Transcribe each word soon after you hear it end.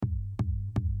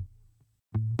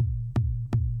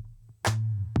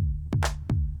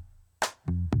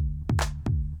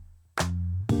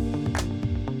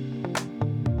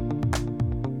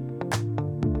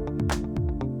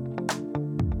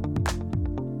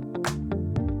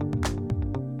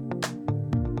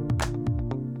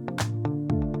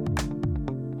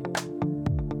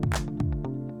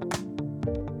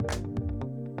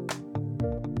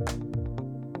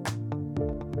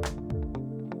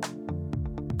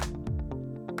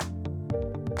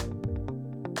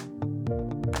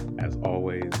As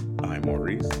always, I'm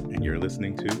Maurice, and you're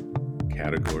listening to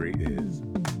Category Is.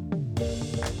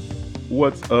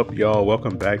 What's up, y'all?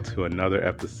 Welcome back to another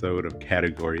episode of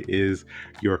Category Is,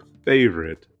 your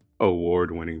favorite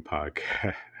award winning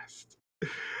podcast.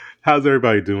 How's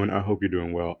everybody doing? I hope you're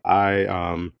doing well. I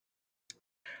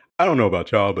don't know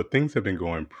about y'all, but things have been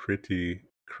going pretty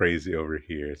crazy over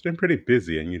here. It's been pretty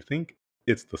busy, and you think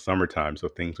it's the summertime, so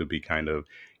things would be kind of,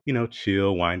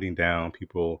 chill, winding down.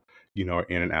 People, are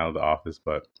in and out of the office,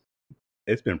 but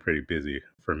it's been pretty busy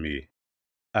for me.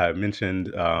 I mentioned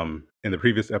in the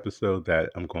previous episode that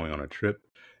I'm going on a trip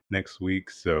next week,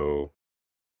 so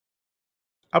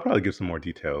I'll probably give some more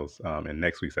details in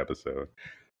next week's episode.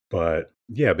 But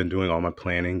yeah, I've been doing all my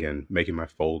planning and making my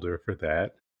folder for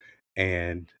that,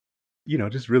 and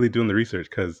just really doing the research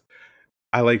because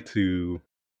I like to,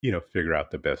 figure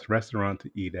out the best restaurant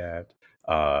to eat at,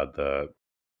 the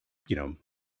you know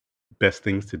best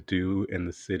things to do in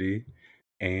the city,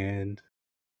 and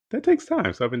that takes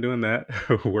time, so I've been doing that.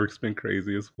 Work's been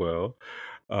crazy as well.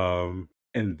 And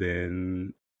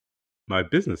then my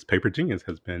business, Paper Genius,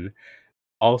 has been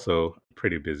also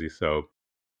pretty busy, so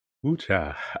woo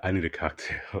cha, I need a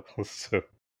cocktail. So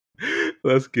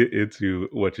let's get into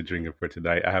what you're drinking for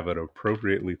tonight. I have an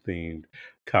appropriately themed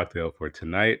cocktail for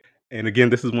tonight. And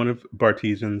again, this is one of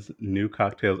Bartesian's new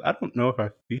cocktails. I don't know if I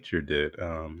featured it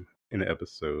in an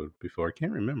episode before. I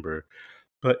can't remember.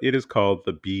 But it is called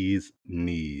the Bee's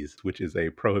Knees, which is a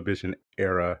Prohibition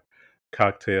era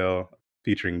cocktail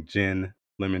featuring gin,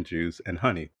 lemon juice, and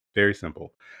honey. Very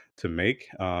simple to make.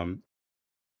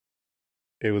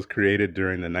 It was created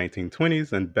during the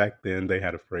 1920s, and back then they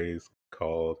had a phrase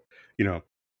called, you know,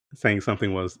 saying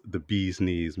something was the bee's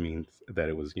knees means that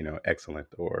it was, excellent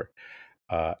or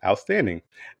outstanding.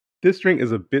 This drink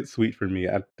is a bit sweet for me.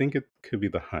 I think it could be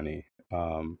the honey.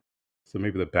 So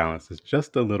maybe the balance is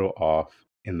just a little off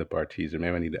in the Bartesian.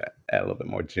 Maybe I need to add a little bit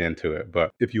more gin to it.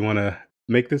 But if you want to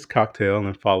make this cocktail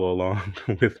and follow along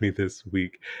with me this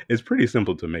week, it's pretty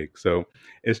simple to make. So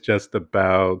it's just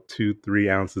about 2, 3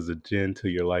 ounces of gin to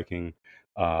your liking,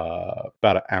 about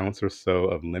an ounce or so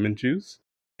of lemon juice,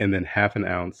 and then half an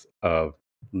ounce of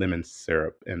lemon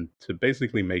syrup. And to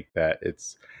basically make that,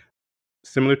 it's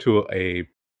similar to a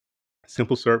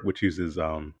simple syrup, which uses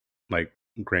like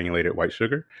granulated white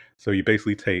sugar. So you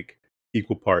basically take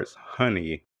equal parts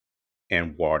honey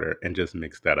and water and just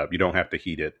mix that up. You don't have to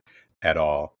heat it at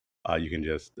all. You can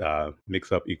just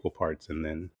mix up equal parts and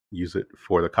then use it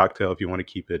for the cocktail if you want to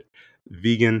keep it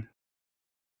vegan,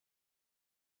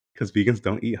 because vegans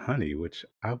don't eat honey, which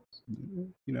you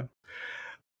know,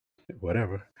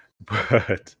 whatever.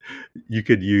 But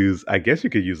I guess you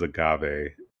could use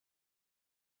agave.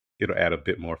 It'll add a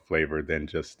bit more flavor than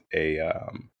just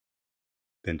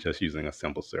using a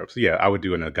simple syrup. So yeah, I would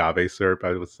do an agave syrup,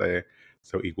 I would say.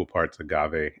 So equal parts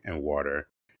agave and water,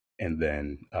 and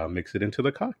then mix it into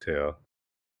the cocktail.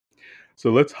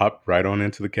 So let's hop right on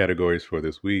into the categories for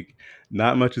this week.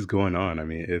 Not much is going on. I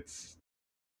mean, it's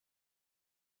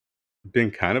been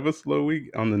kind of a slow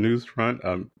week on the news front.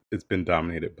 It's been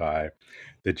dominated by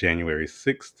the January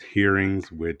 6th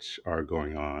hearings, which are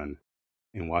going on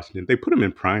in Washington. They put them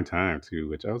in prime time too,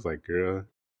 which I was like, girl,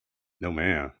 no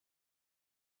ma'am.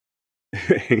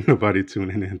 Ain't nobody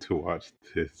tuning in to watch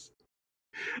this.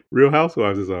 Real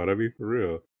Housewives is on. I mean, for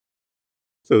real.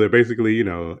 So they're basically,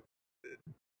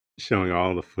 showing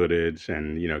all the footage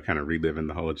and, kind of reliving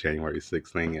the whole January 6th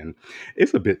thing. And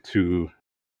it's a bit too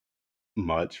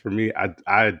much for me.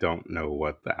 I don't know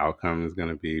what the outcome is going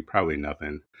to be. Probably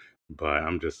nothing. But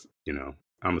I'm just, I'm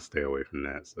going to stay away from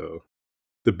that. So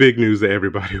the big news that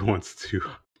everybody wants to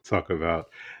talk about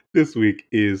this week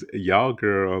is y'all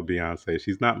girl Beyonce.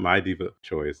 She's not my diva of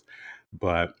choice,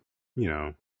 but, you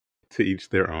know, to each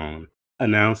their own,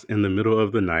 announced in the middle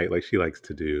of the night, like she likes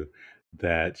to do,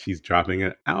 that she's dropping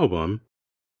an album.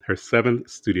 Her seventh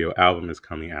studio album is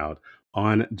coming out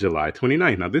on July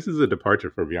 29th. Now, this is a departure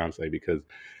for Beyonce because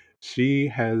she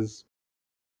has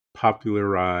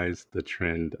popularized the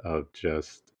trend of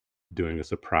just doing a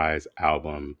surprise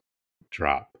album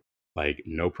drop. Like,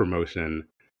 no promotion,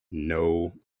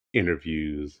 no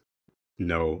interviews,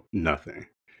 no nothing.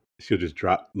 She'll just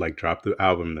drop the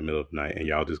album in the middle of the night and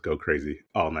y'all just go crazy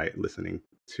all night listening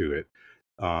to it.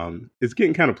 It's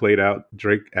getting kind of played out.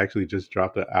 Drake actually just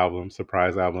dropped an album,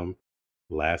 surprise album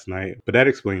last night, but that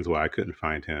explains why I couldn't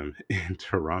find him in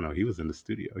Toronto. He was in the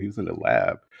studio. He was in the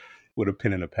lab with a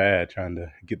pen and a pad trying to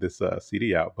get this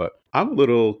CD out. But I'm a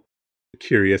little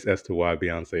curious as to why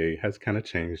Beyonce has kind of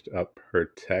changed up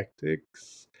her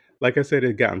tactics. Like I said,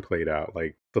 it gotten played out.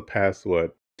 Like the past,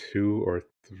 what, 2 or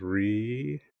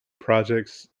 3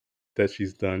 projects that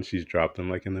she's done, she's dropped them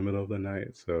like in the middle of the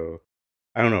night. So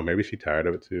I don't know, maybe she tired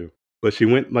of it too. But she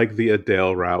went like the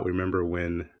Adele route. Remember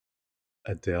when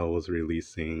Adele was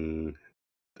releasing,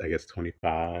 I guess,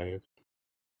 25,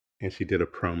 and she did a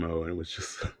promo and it was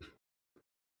just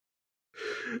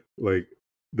like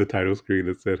the title screen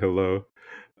that said hello,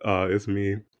 it's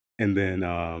me. And then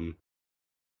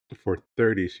for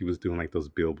 30, she was doing like those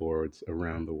billboards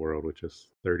around the world with just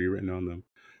 30 written on them.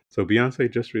 So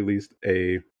Beyonce just released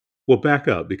a, well, back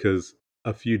up because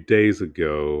a few days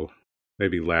ago,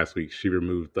 maybe last week, she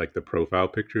removed like the profile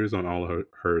pictures on all of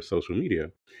her social media.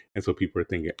 And so people are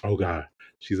thinking, oh God,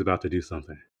 she's about to do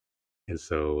something. And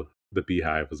so the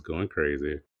Beehive was going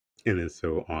crazy. And then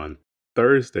so on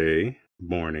Thursday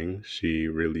morning, she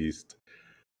released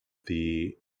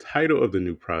the title of the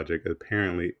new project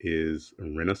apparently is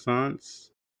Renaissance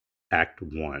Act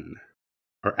One,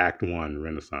 or Act One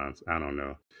Renaissance. I don't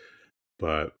know.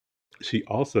 But she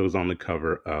also is on the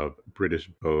cover of British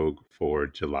Vogue for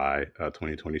July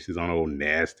 2020. She's on a old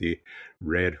nasty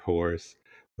red horse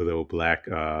with a little black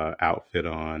outfit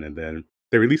on. And then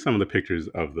they released some of the pictures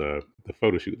of the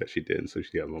photo shoot that she did. And so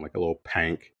she had on like a little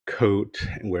pink coat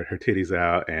and wear her titties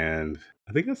out. And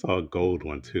I think I saw a gold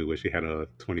one too, where she had a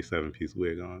 27-piece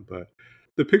wig on. But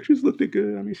the pictures looked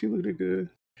good. I mean, she looked good.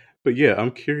 But yeah,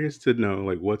 I'm curious to know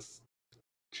like what's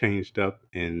changed up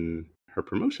in her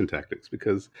promotion tactics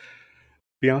because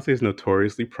Beyonce is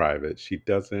notoriously private. She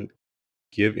doesn't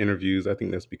give interviews. I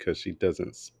think that's because she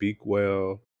doesn't speak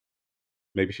well.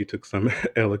 Maybe she took some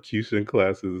elocution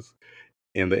classes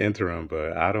in the interim,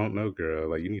 but I don't know, girl.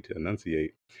 Like, you need to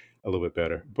enunciate a little bit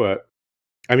better. But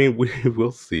I mean, we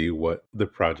will see what the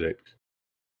project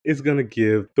is going to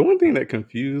give. The one thing that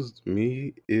confused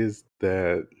me is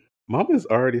that Mama's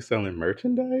already selling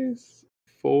merchandise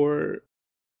for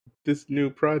this new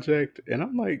project. And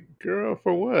I'm like, girl,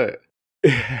 for what? It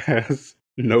has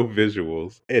no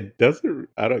visuals. It doesn't,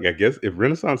 I guess if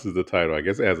Renaissance is the title, I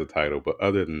guess it has a title, but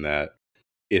other than that,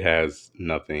 it has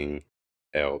nothing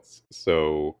else.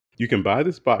 So you can buy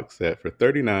this box set for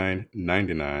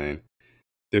 $39.99.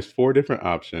 There's four different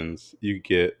options. You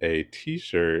get a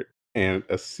t-shirt and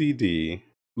a CD,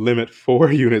 limit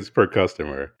 4 units per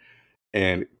customer,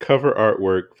 and cover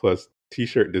artwork plus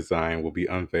t-shirt design will be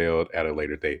unveiled at a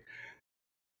later date.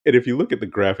 And if you look at the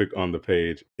graphic on the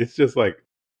page, it's just like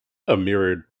a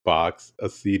mirrored box, a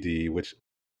CD, which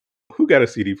who got a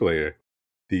CD player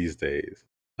these days?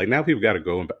 Like now people got to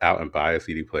go out and buy a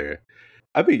CD player.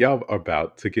 I think y'all are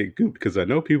about to get gooped because I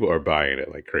know people are buying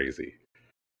it like crazy.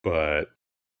 But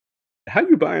how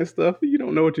you buying stuff you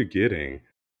don't know what you're getting?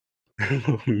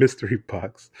 Mystery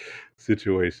box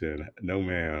situation. No,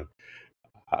 man.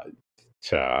 I,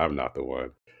 Child, I'm not the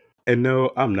one. And no,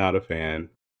 I'm not a fan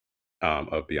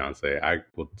of Beyonce. I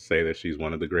will say that she's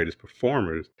one of the greatest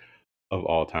performers of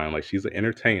all time. Like she's an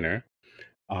entertainer.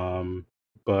 Um,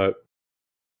 but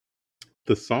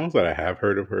the songs that I have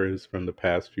heard of hers from the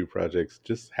past few projects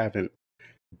just haven't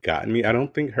gotten me. I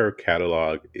don't think her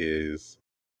catalog is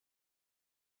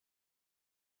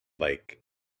like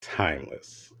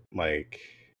timeless. Like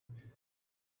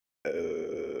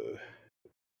uh,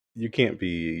 you can't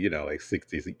be, like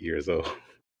 60 years old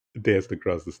danced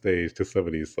across the stage to some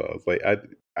of these songs. Like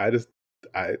I just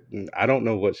I don't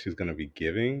know what she's gonna be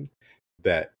giving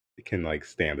that can like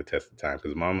stand the test of time.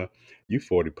 Because Mama, you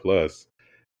 40 plus,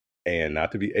 and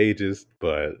not to be ageist,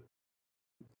 but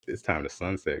it's time to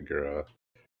sunset, girl.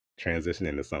 Transition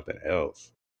into something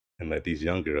else and let these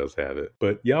young girls have it.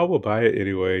 But y'all will buy it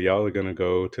anyway. Y'all are gonna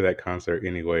go to that concert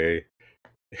anyway.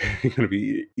 You're gonna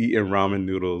be eating ramen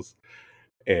noodles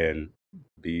and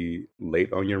be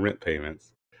late on your rent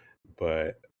payments.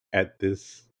 But at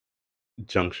this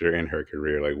juncture in her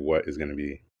career, like what is gonna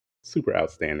be super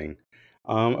outstanding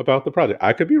about the project?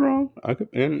 I could be wrong.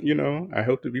 And I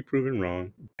hope to be proven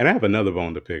wrong. And I have another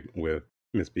bone to pick with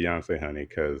Miss Beyonce, honey,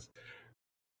 because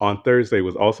on Thursday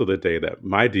was also the day that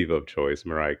my diva of choice,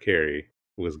 Mariah Carey,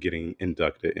 was getting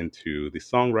inducted into the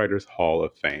Songwriters Hall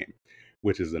of Fame,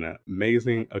 which is an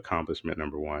amazing accomplishment,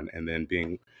 number one. And then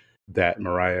being that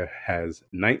Mariah has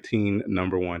 19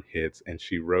 number one hits and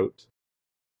she wrote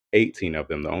 18 of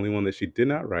them. The only one that she did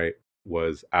not write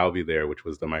was I'll Be There, which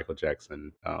was the Michael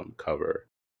Jackson cover,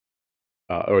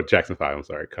 or Jackson 5, I'm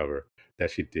sorry, cover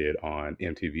that she did on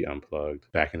MTV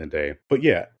Unplugged back in the day. But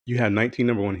yeah, you had 19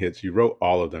 number one hits. You wrote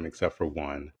all of them except for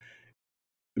one.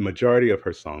 The majority of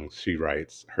her songs she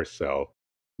writes herself.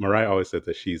 Mariah always said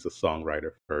that she's a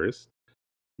songwriter first.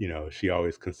 She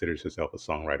always considers herself a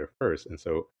songwriter first. And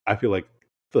so I feel like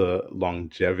the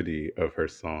longevity of her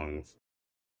songs,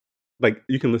 like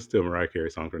you can listen to a Mariah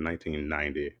Carey song from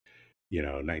 1990,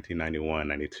 1991,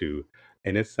 92.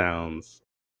 and it sounds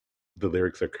the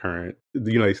lyrics are current.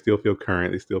 They still feel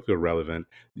current, they still feel relevant.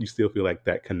 You still feel like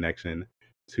that connection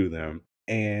to them.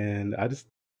 And I just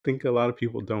think a lot of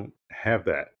people don't have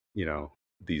that,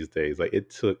 these days. Like it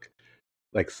took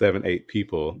like 7, 8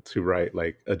 people to write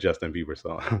like a Justin Bieber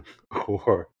song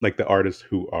or like the artists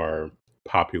who are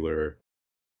popular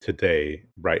today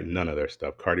write none of their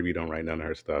stuff. Cardi B don't write none of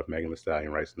her stuff. Megan Thee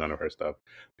Stallion writes none of her stuff.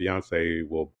 Beyonce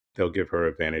will they'll give her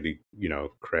a vanity,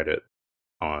 credit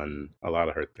on a lot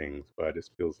of her things, but it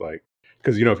feels like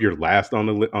because if you're last on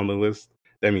on the list,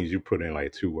 that means you put in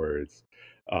like 2 words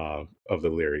of the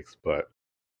lyrics. But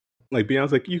like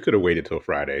Beyonce, you could have waited till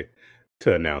Friday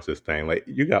to announce this thing. Like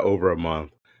you got over a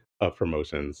month of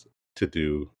promotions to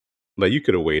do. Like you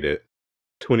could have waited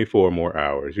 24 more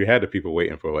hours. You had the people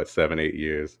waiting for what 7, 8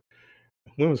 years.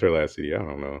 When was her last CD? I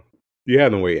don't know. You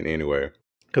had them waiting anyway.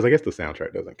 Because I guess the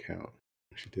soundtrack doesn't count.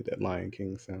 She did that Lion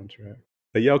King soundtrack.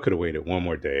 But y'all could have waited one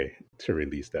more day to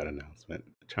release that announcement,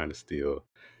 trying to steal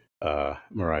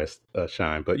Mariah's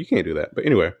shine. But you can't do that. But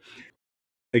anyway,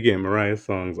 again, Mariah's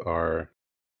songs are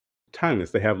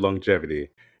timeless. They have longevity.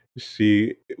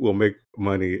 She will make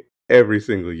money every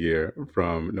single year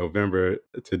from November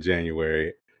to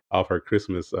January off her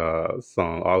Christmas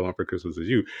song, All I Want for Christmas Is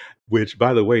You, which,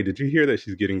 by the way, did you hear that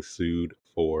she's getting sued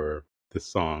for the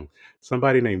song?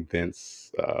 Somebody named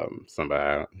Vince,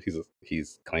 somebody,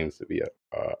 he's claims to be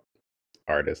a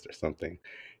artist or something.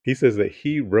 He says that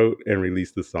he wrote and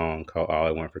released the song called All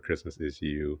I Want for Christmas Is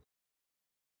You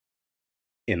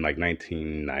in like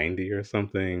 1990 or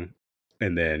something.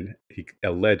 And then he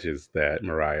alleges that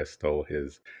Mariah stole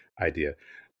his idea.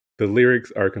 The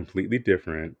lyrics are completely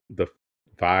different. The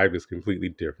vibe is completely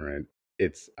different.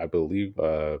 It's, I believe,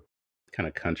 a kind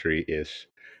of country ish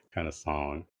kind of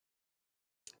song.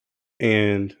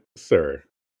 And, sir,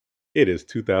 it is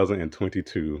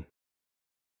 2022,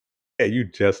 and you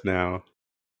just now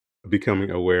becoming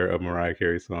aware of Mariah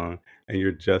Carey's song, and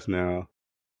you're just now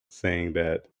saying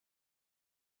that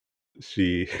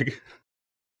she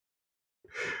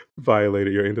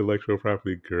violated your intellectual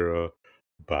property, girl.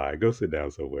 Bye. Go sit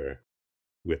down somewhere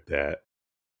with that.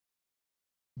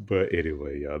 But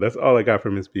anyway, y'all, that's all I got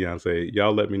from Miss Beyonce.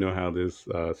 Y'all let me know how this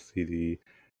CD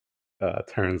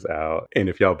turns out. And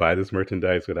if y'all buy this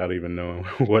merchandise without even knowing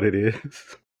what it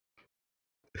is,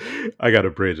 I got a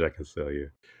bridge I can sell you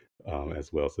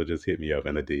as well. So just hit me up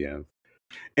in the DM.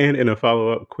 And in a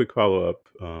quick follow up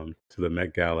to the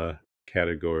Met Gala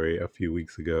category a few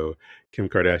weeks ago, Kim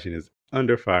Kardashian is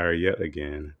under fire yet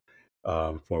again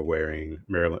for wearing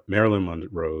Marilyn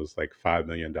Monroe's like $5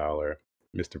 million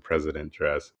Mr. President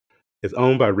dress. It's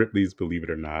owned by Ripley's, believe it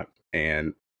or not,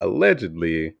 and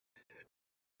allegedly,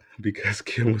 because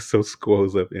Kim was so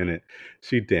squoze up in it,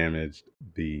 she damaged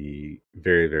the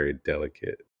very, very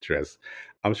delicate dress.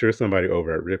 I'm sure somebody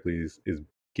over at Ripley's is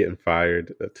getting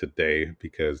fired today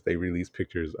because they released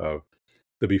pictures of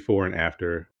the before and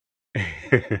after.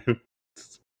 And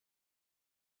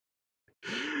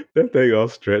that thing all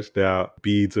stretched out,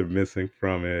 beads are missing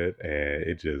from it, and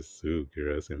it just, ooh,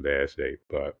 girl, it's in bad shape.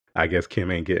 But I guess Kim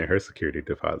ain't getting her security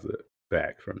deposit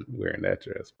back from wearing that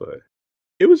dress. But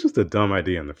it was just a dumb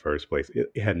idea in the first place.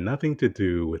 It had nothing to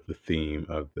do with the theme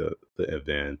of the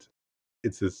event.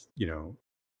 It's this,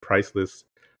 priceless.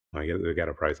 I guess they got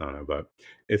a price on it, but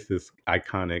it's this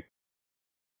iconic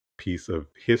piece of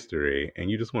history, and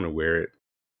you just want to wear it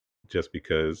just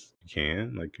because you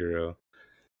can. Like, girl,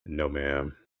 no,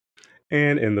 ma'am.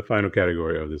 And in the final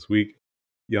category of this week,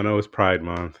 y'all know it's Pride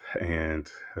Month, and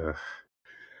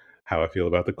how I feel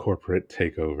about the corporate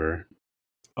takeover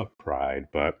of Pride.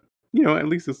 But at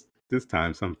least this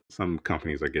time, some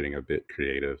companies are getting a bit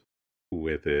creative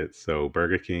with it. So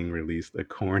Burger King released a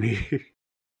corny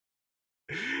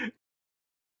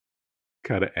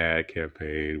kind of ad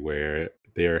campaign where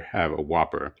they have a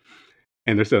Whopper,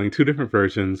 and they're selling two different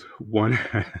versions. One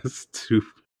has two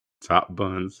top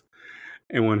buns,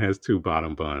 and one has two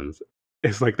bottom buns.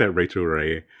 It's like that Rachel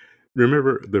Ray.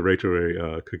 Remember the Rachel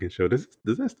Ray cooking show? Does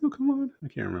that still come on? I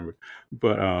can't remember.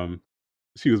 But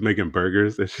she was making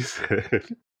burgers, and she said,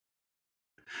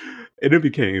 and it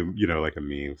became like a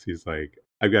meme. She's like,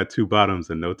 "I've got two bottoms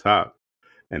and no top,"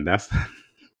 and that's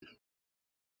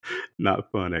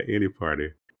not fun at any party.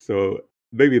 So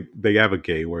maybe they have a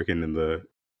gay working in the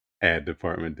ad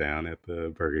department down at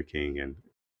the Burger King,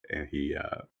 and he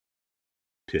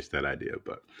pitched that idea.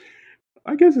 But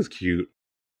I guess it's cute.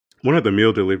 One of the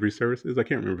meal delivery services, I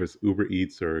can't remember if it's Uber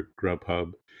Eats or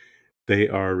Grubhub, they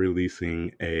are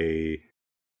releasing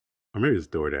or maybe it's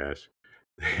DoorDash.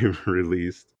 They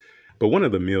released, but one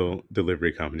of the meal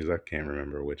delivery companies, I can't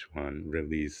remember which one,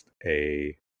 released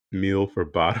a meal for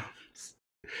bottoms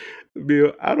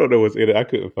meal. I don't know what's in it. I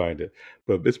couldn't find it,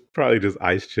 but it's probably just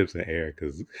ice chips and air.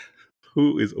 Because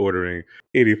who is ordering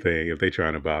anything if they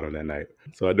trying to bottom that night?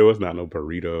 So I know it's not no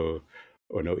burrito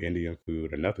or no Indian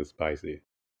food or nothing spicy,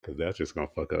 because that's just gonna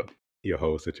fuck up your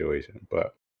whole situation.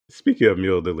 But speaking of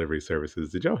meal delivery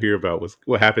services, did y'all hear about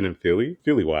what happened in Philly?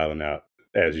 Philly wilding out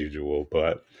as usual,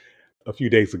 but a few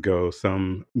days ago,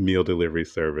 some meal delivery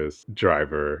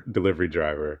driver,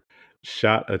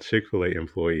 shot a Chick fil A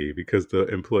employee because the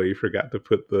employee forgot to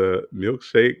put the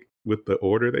milkshake with the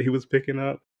order that he was picking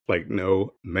up. Like,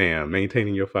 no, ma'am,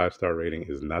 maintaining your 5-star rating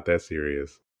is not that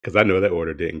serious. Because I know that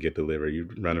order didn't get delivered. You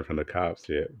running from the cops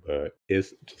shit, but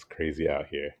it's just crazy out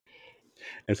here.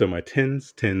 And so my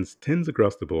tens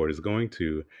across the board is going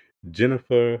to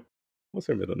Jennifer. What's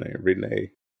her middle name?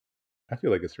 Renee. I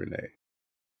feel like it's Renee.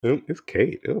 It's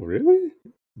Kate. Oh, really?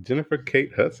 Jennifer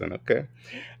Kate Hudson. Okay.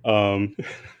 Um,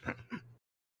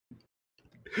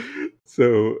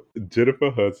 so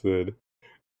Jennifer Hudson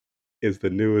is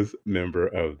the newest member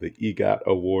of the EGOT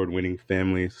award-winning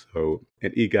family. So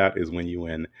an EGOT is when you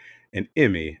win an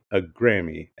Emmy, a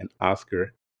Grammy, an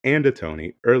Oscar, and a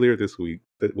Tony. Earlier this week,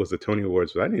 that was the Tony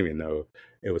Awards, but I didn't even know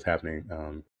it was happening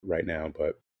right now.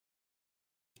 But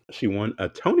she won a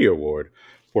Tony Award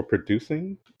for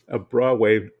producing a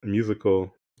Broadway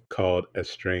musical called A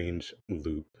Strange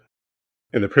Loop.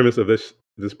 And the premise of this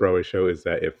Broadway show is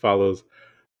that it follows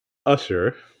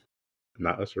Usher,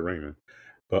 not Usher Raymond,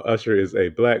 but Usher is a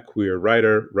black queer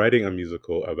writer writing a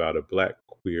musical about a black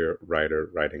queer writer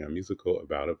writing a musical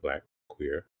about a black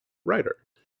queer writer.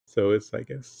 So it's, I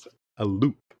guess, a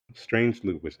loop, strange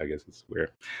loop, which I guess is where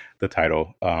the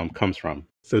title comes from.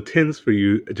 So tens for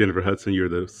you, Jennifer Hudson. You're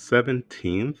the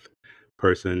 17th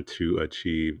person to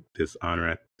achieve this honor.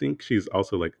 I think she's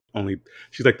also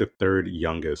she's like the third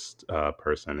youngest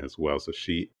person as well. So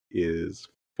she is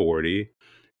 40,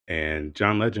 and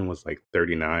John Legend was like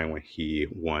 39 when he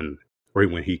won, or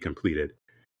when he completed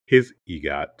his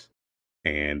EGOT.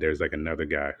 And there's like another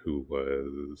guy who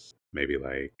was maybe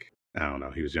like, I don't know,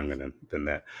 he was younger than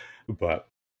that. But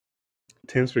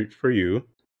 10 for you.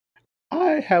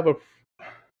 I have a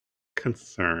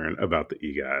concern about the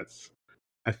EGOTs.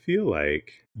 I feel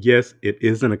like, yes, it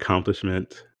is an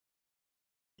accomplishment.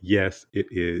 Yes, it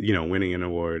is, winning an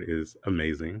award is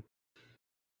amazing.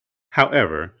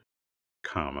 However,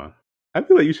 comma, I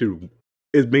feel like you should,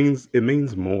 it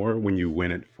means more when you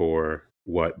win it for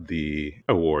what the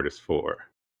award is for,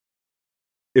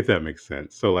 if that makes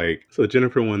sense. So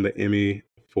Jennifer won the Emmy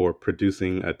for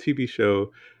producing a TV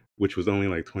show which was only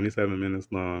like 27 minutes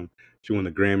long. She won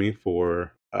the Grammy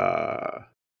for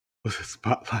was it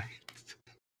Spotlight?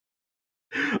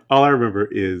 All I remember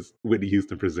is Whitney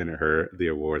Houston presented her the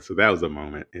award, so that was a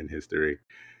moment in history.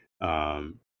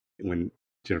 um, when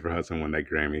Jennifer Hudson won that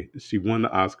Grammy. She won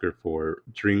the Oscar for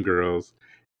Dreamgirls,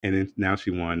 and then now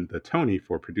she won the Tony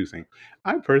for producing.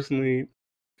 I personally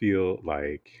feel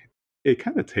like it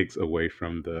kind of takes away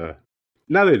from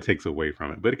not that it takes away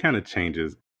from it, but it kind of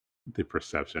changes the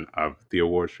perception of the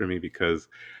awards for me, because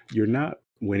you're not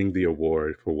winning the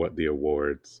award for what the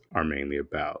awards are mainly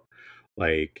about.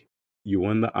 Like, you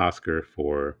won the Oscar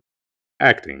for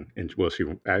acting, and well,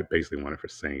 I basically won it for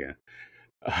singing.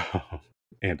 Oh,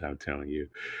 and I'm telling you,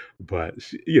 but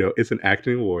it's an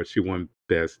acting award. She won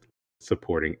Best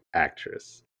Supporting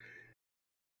Actress.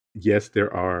 Yes,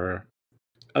 there are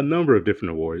a number of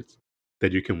different awards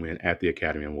that you can win at the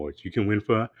Academy Awards. You can win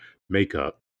for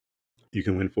makeup. You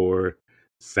can win for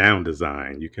sound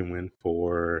design. You can win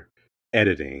for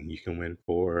editing. You can win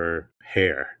for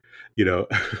hair.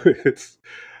 It's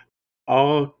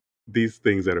all these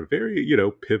things that are very,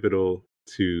 pivotal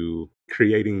to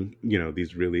creating,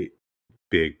 these really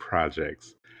big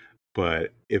projects.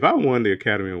 But if I won the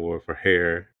Academy Award for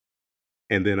hair,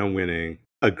 and then I'm winning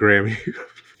a Grammy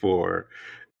for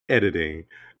editing,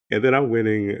 and then I'm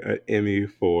winning an Emmy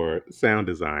for sound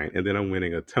design, and then I'm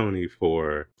winning a Tony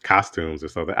for costumes or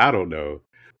something, I don't know.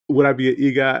 Would I be an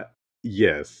EGOT?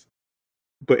 Yes.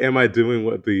 But am I doing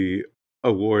what the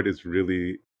award is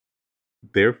really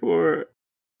there for?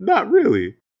 Not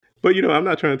really. But I'm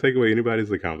not trying to take away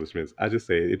anybody's accomplishments. I just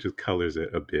say it just colors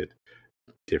it a bit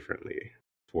differently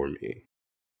for me.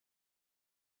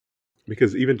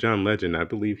 Because even John Legend, I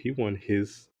believe he won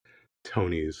his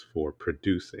Tonys for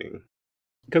producing.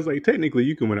 Because like technically,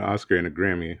 you can win an Oscar and a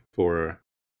Grammy for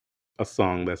a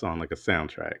song that's on like a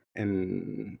soundtrack,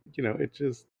 and it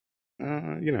just, I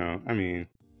mean,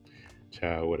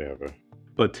 child, whatever.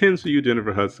 But tens for you,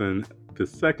 Jennifer Hudson,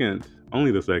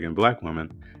 only the second Black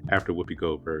woman after Whoopi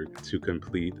Goldberg to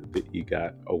complete the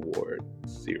EGOT Award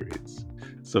series.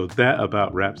 So that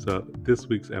about wraps up this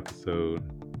week's episode.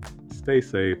 Stay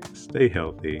safe, stay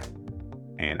healthy,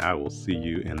 and I will see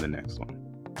you in the next one.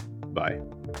 Bye.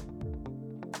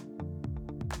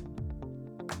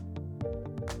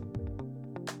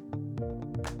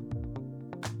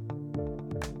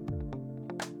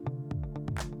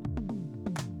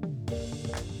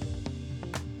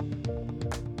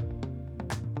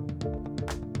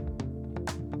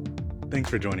 Thanks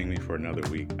for joining me for another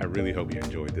week. I really hope you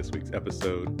enjoyed this week's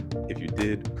episode. If you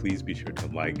did, please be sure to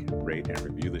like, rate, and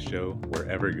review the show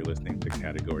wherever you're listening to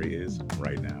Category Is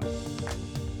right now.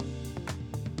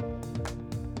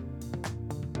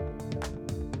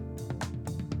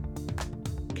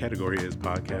 Category Is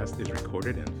podcast is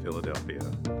recorded in Philadelphia.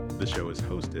 The show is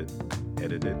hosted,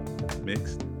 edited,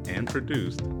 mixed, and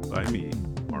produced by me,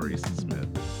 Maurice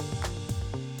Smith.